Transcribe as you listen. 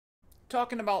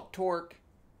talking about torque,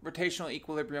 rotational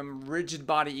equilibrium, rigid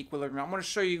body equilibrium. I'm going to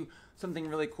show you something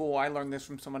really cool. I learned this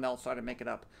from someone else, so I didn't make it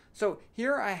up. So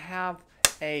here I have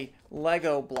a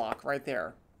Lego block right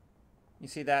there. You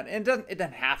see that? And it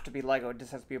doesn't have to be Lego. It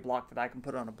just has to be a block that I can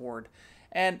put on a board.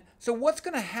 And so what's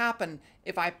going to happen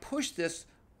if I push this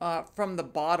from the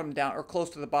bottom down, or close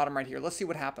to the bottom right here? Let's see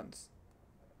what happens.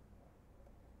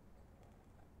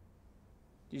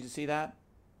 Did you see that?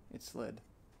 It slid.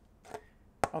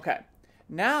 Okay.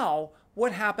 Now,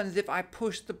 what happens if I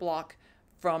push the block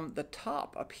from the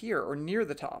top up here, or near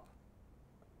the top?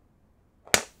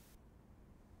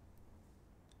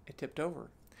 It tipped over.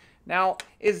 Now,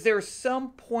 is there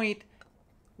some point,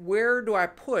 where do I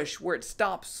push where it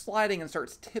stops sliding and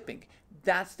starts tipping?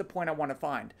 That's the point I want to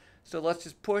find. So let's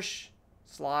just push,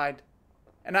 slide,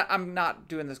 and I'm not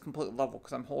doing this completely level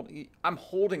because I'm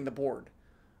holding the board.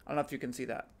 I don't know if you can see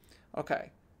that.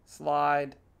 Okay,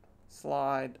 slide,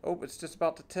 slide. Oh, it's just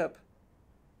about to tip.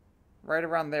 Right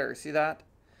around there. See that?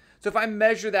 So if I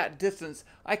measure that distance,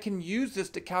 I can use this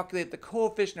to calculate the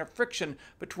coefficient of friction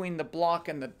between the block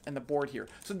and the board here.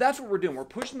 So that's what we're doing. We're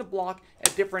pushing the block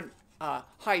at different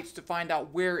heights to find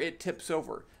out where it tips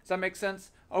over. Does that make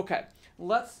sense? Okay,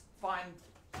 let's find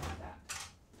that.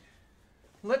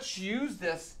 Let's use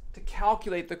this to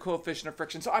calculate the coefficient of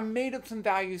friction. So I made up some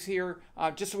values here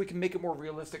just so we can make it more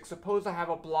realistic. Suppose I have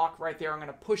a block right there. I'm going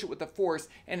to push it with a force,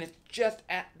 and it's just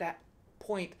at that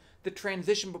point, the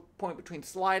transition point between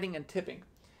sliding and tipping.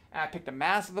 And I picked the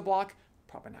mass of the block.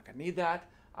 Probably not going to need that.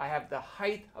 I have the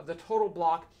height of the total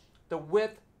block, the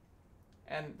width,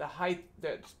 and the height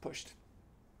that's pushed.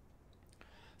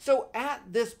 So at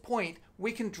this point,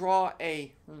 we can draw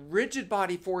a rigid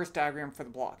body force diagram for the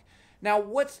block. Now,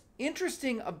 what's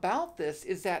interesting about this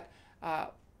is that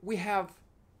we have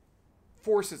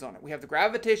forces on it. We have the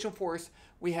gravitational force,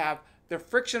 we have the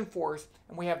friction force,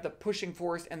 and we have the pushing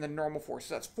force and the normal force.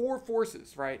 So that's 4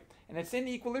 forces, right? And it's in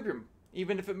equilibrium,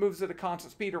 even if it moves at a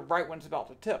constant speed or right when it's about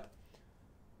to tip.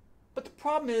 But the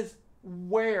problem is,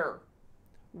 where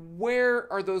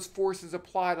are those forces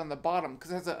applied on the bottom?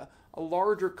 Because it has a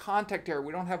larger contact area.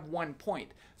 We don't have one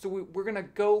point. So we're going to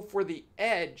go for the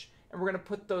edge, and we're going to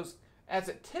put those, as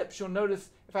it tips, you'll notice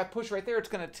if I push right there, it's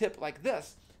going to tip like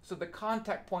this. So the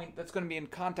contact point that's going to be in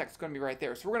contact is going to be right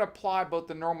there. So we're going to apply both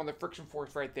the normal and the friction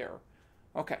force right there.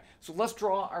 Okay, so let's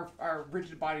draw our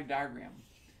rigid body diagram.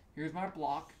 Here's my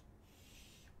block.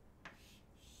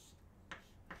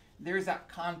 There's that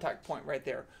contact point right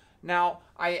there. Now,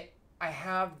 I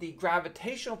have the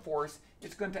gravitational force.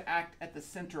 It's going to act at the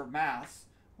center of mass,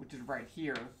 which is right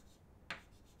here.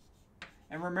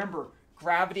 And remember,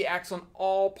 gravity acts on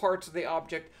all parts of the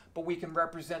object, but we can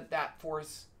represent that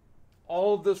force,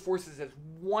 all of those forces, as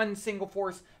one single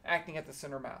force acting at the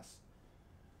center of mass.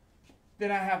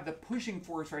 Then I have the pushing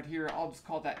force right here. I'll just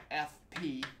call that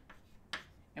FP.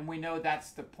 And we know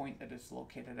that's the point that it's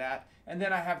located at. And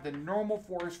then I have the normal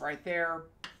force right there.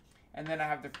 And then I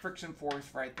have the friction force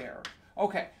right there.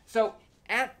 Okay, so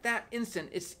at that instant,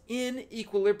 it's in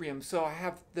equilibrium. So I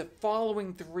have the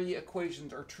following 3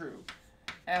 equations are true.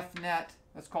 F net,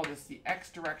 let's call this the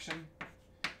x direction,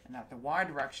 and not the y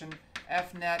direction.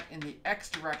 F net in the x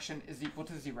direction is equal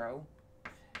to 0.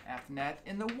 F net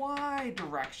in the y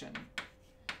direction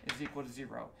is equal to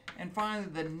 0. And finally,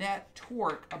 the net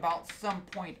torque about some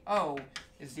point O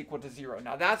is equal to 0.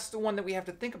 Now, that's the one that we have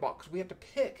to think about, because we have to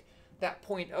pick that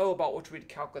point O about which we'd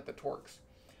calculate the torques.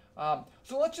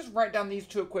 So let's just write down these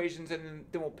 2 equations, and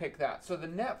then we'll pick that. So the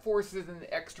net forces in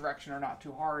the x direction are not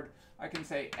too hard. I can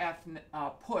say F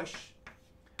push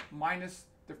minus,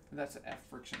 that's F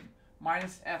friction,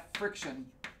 minus F friction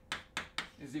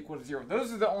is equal to 0.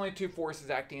 Those are the only 2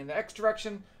 forces acting in the x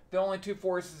direction. The only 2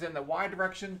 forces in the y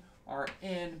direction are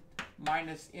N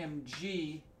minus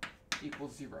mg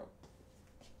equals 0.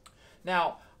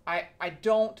 Now, I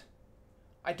don't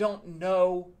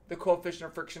know the coefficient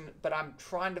of friction, but I'm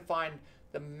trying to find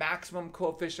the maximum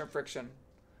coefficient of friction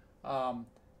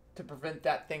to prevent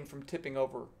that thing from tipping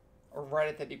over, or right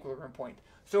at that equilibrium point.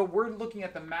 So we're looking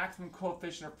at the maximum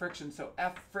coefficient of friction. So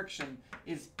F friction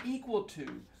is equal to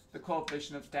the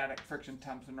coefficient of static friction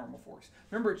times the normal force.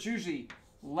 Remember, it's usually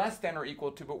less than or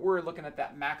equal to, but we're looking at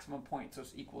that maximum point, so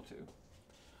it's equal to.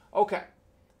 Okay,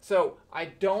 so I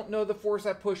don't know the force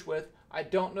I push with. I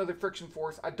don't know the friction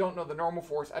force. I don't know the normal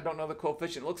force. I don't know the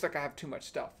coefficient. It looks like I have too much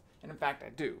stuff. And in fact, I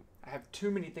do. I have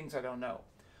too many things I don't know.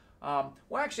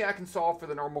 Well, actually, I can solve for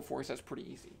the normal force. That's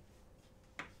pretty easy.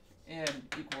 N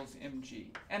equals mg.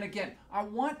 And again, I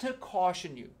want to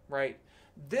caution you, right?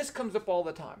 This comes up all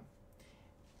the time.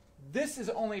 This is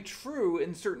only true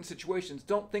in certain situations.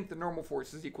 Don't think the normal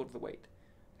force is equal to the weight.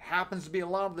 Happens to be a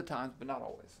lot of the times, but not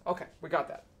always. Okay, we got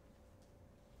that.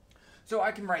 So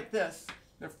I can write this.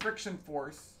 The friction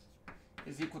force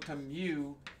is equal to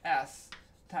mu s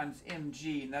times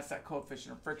mg, and that's that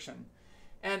coefficient of friction.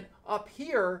 And up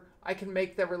here, I can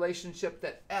make the relationship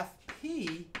that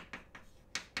Fp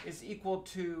is equal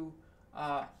to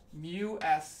mu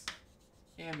s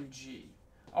mg.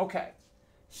 Okay,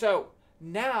 so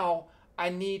now I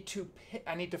need to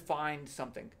find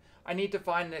something. I need to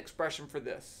find an expression for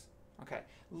this. Okay,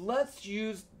 let's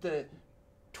use the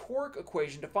torque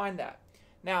equation to find that.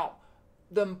 Now,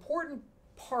 the important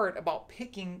part about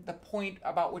picking the point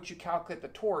about which you calculate the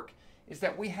torque is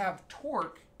that we have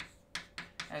torque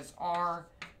as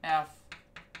RF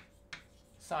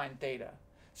sine theta.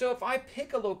 So if I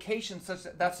pick a location such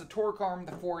that that's the torque arm,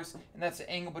 the force, and that's the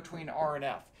angle between R and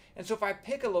F. And so if I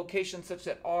pick a location such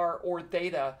that R or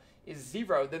theta is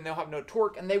 0, then they'll have no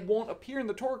torque, and they won't appear in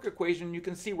the torque equation. You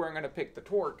can see where I'm going to pick the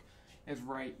torque is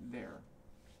right there.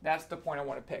 That's the point I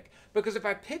want to pick. Because if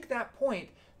I pick that point,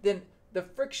 then the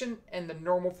friction and the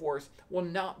normal force will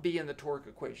not be in the torque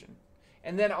equation.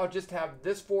 And then I'll just have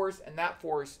this force and that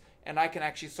force, and I can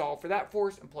actually solve for that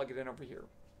force and plug it in over here.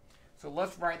 So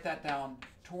let's write that down.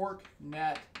 Torque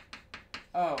net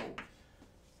O.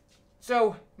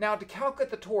 So now to calculate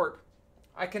the torque,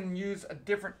 I can use a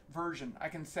different version. I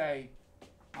can say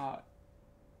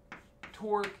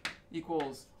torque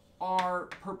equals R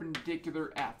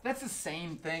perpendicular F. That's the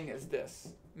same thing as this.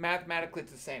 Mathematically,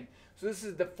 it's the same. So this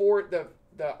is the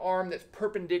arm that's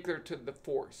perpendicular to the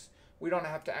force. We don't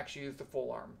have to actually use the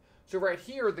full arm. So right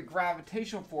here, the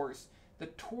gravitational force, the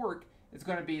torque is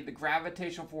going to be the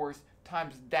gravitational force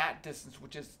times that distance,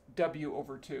 which is W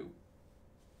over 2.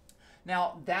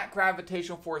 Now, that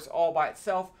gravitational force all by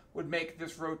itself would make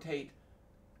this rotate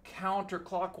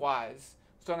counterclockwise.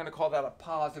 So I'm going to call that a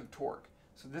positive torque.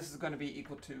 So this is going to be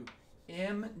equal to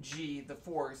mg, the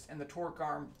force, and the torque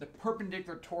arm, the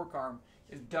perpendicular torque arm,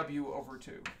 is W over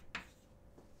 2.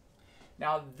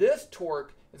 Now, this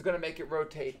torque is going to make it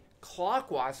rotate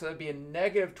clockwise, so that would be a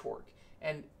negative torque.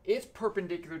 And its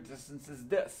perpendicular distance is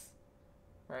this,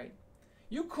 right?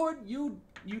 You could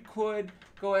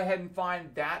go ahead and find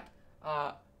that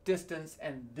distance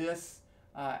and this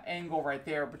angle right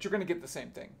there, but you're going to get the same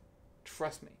thing.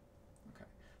 Trust me. Okay.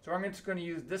 So I'm just going to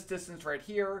use this distance right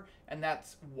here, and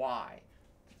that's y.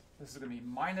 This is going to be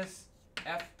minus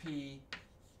fp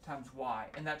times y,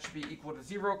 and that should be equal to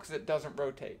 0 because it doesn't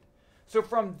rotate. So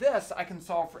from this, I can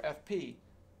solve for fp.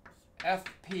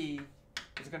 Fp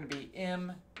is going to be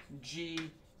mgw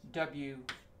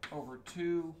over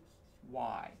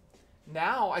 2y.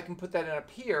 Now I can put that in up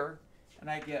here, and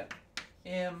I get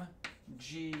mgw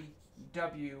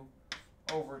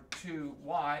over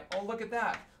 2y. Oh, look at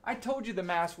that. I told you the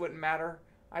mass wouldn't matter.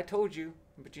 I told you,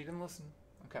 but you didn't listen.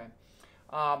 Okay.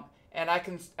 And I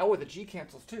can, oh, the g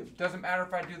cancels too. Doesn't matter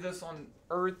if I do this on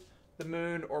Earth, the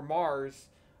Moon, or Mars.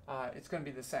 It's going to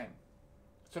be the same.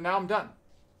 So now I'm done.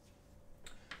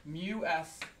 Mu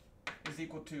s is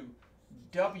equal to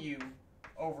w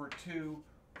over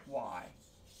 2y.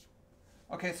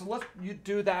 Okay, so let's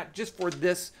do that just for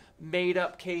this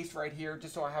made-up case right here,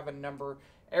 just so I have a number.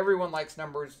 Everyone likes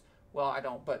numbers. Well, I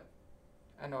don't, but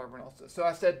I know everyone else does. So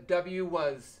I said w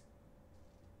was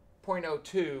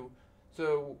 0.02,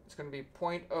 so it's going to be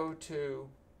 0.02,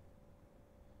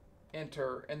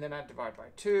 enter, and then I divide by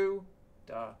 2,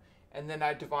 duh, and then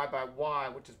I divide by y,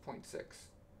 which is 0.6.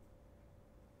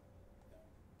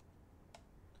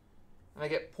 And I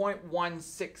get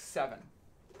 0.167.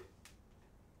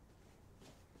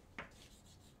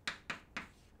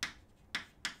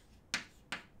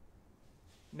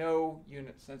 No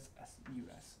units, that's us,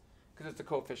 because it's a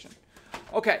coefficient.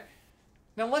 Okay,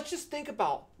 now let's just think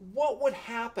about what would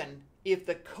happen if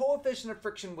the coefficient of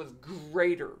friction was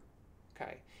greater.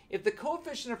 Okay, if the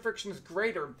coefficient of friction is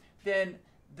greater, then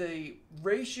the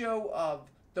ratio of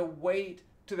the weight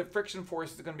to the friction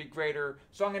force is going to be greater,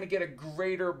 so I'm going to get a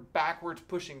greater backwards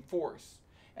pushing force.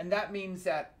 And that means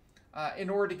that in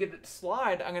order to get it to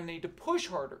slide, I'm going to need to push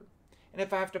harder. And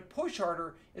if I have to push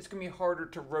harder, it's going to be harder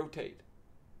to rotate,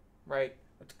 right?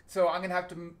 So I'm going to have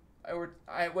to,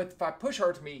 if I push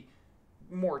hard, to me,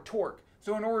 more torque.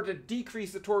 So in order to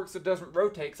decrease the torque so it doesn't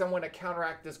rotate, because I want to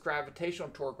counteract this gravitational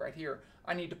torque right here,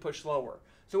 I need to push lower.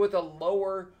 So with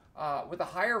a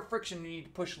higher friction, you need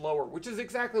to push lower, which is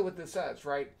exactly what this says,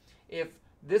 right? If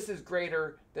this is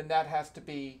greater, then that has to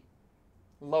be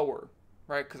lower,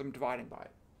 right? Because I'm dividing by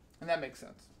it. And that makes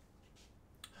sense.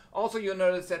 Also, you'll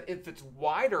notice that if it's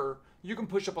wider, you can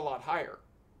push up a lot higher,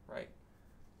 right?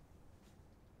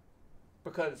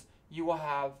 Because you will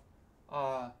have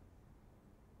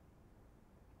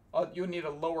you'll need a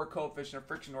lower coefficient of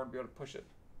friction in order to be able to push it.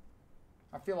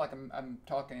 I feel like I'm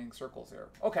talking in circles here.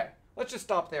 Okay, let's just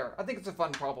stop there. I think it's a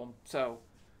fun problem. So,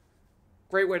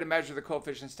 great way to measure the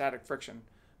coefficient of static friction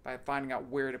by finding out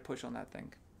where to push on that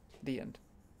thing. The end.